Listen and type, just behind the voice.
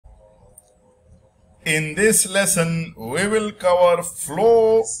In this lesson, we will cover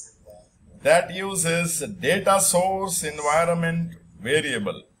flow that uses data source environment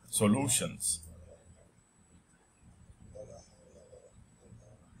variable solutions.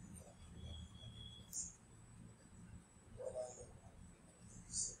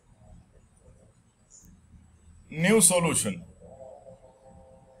 New solution.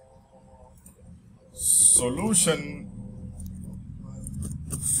 Solution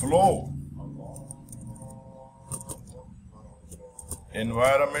flow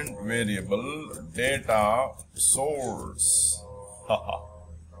environment variable data source.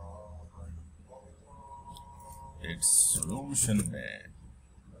 It's solution man,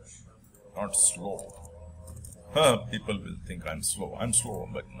 not slow. People will think I'm slow. I'm slow,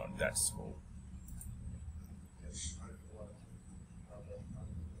 but not that slow.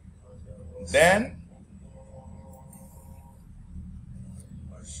 Then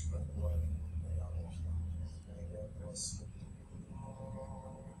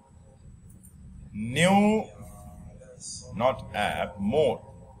new, not app, more.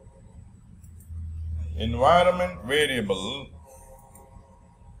 Environment variable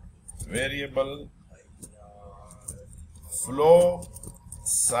flow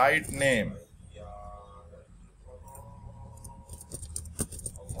site name.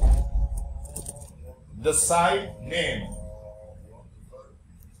 The site name.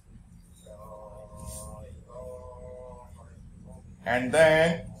 And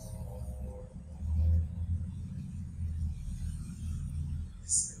then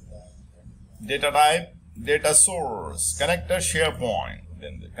data type, data source, connector, SharePoint,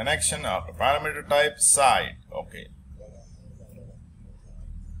 then the connection after parameter type, site. Okay.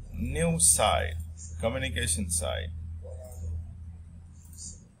 New site, communication site.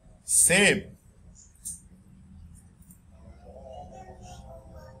 Save.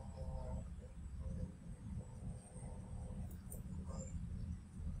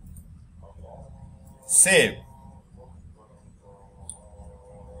 Save.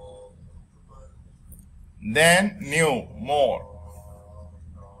 Then new, more.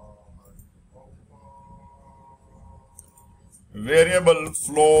 Variable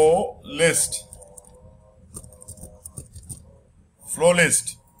flow list. Flow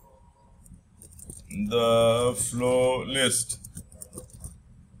list. The flow list.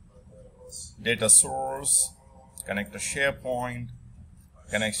 Data source, connector SharePoint,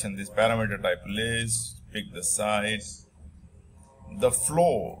 connection this parameter type list, pick the site, the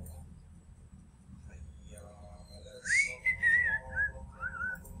flow.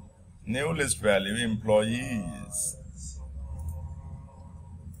 New list value, employees.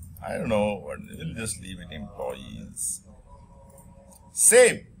 I don't know, but we'll just leave it employees.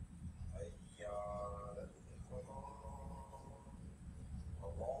 Save.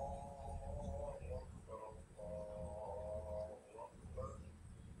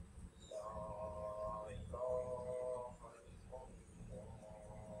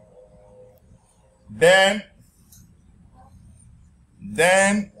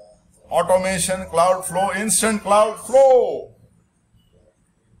 Then automation, cloud flow, instant cloud flow.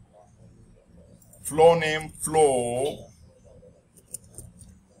 Flow name, flow.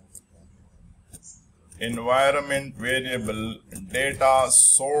 Environment variable, data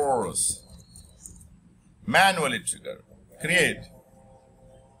source. Manually trigger. Create.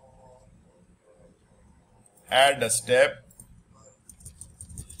 Add a step.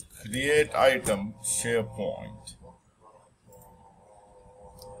 Create item, SharePoint.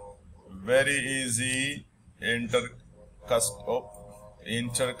 Very easy. Enter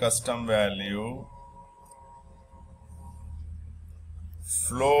custom value.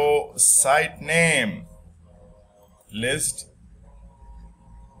 Flow site name. List.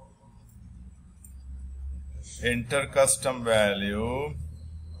 Enter custom value.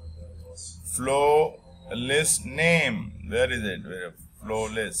 Flow list name. Where is it? Where? Flow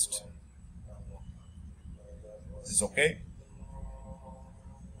list. Is okay.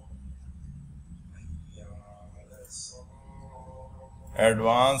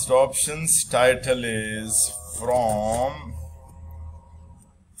 Advanced options, title is from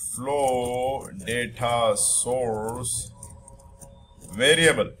flow data source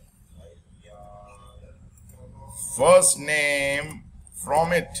variable. First name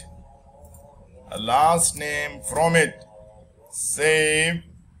from it, last name from it. Save.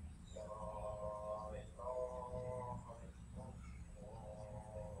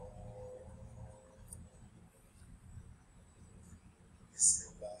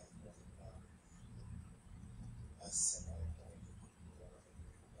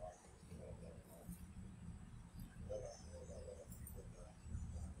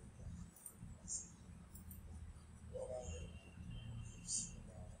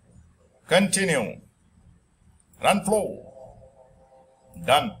 Continue. Run flow.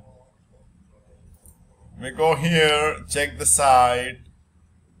 Done. We go here, check the site.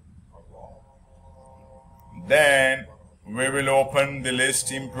 Then we will open the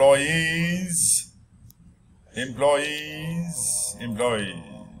list employees. Employees.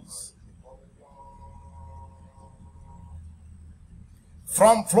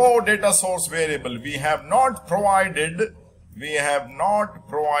 From flow data source variable, we have not provided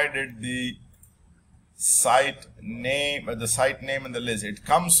the site name and the list. It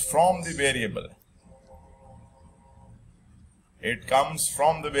comes from the variable. It comes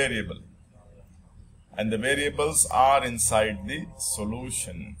from the variable. And the variables are inside the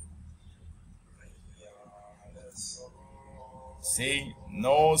solution. See,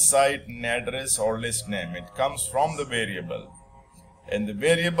 no site address or list name. It comes from the variable. And the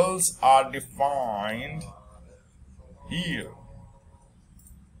variables are defined here.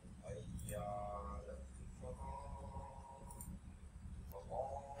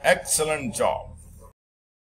 Excellent job.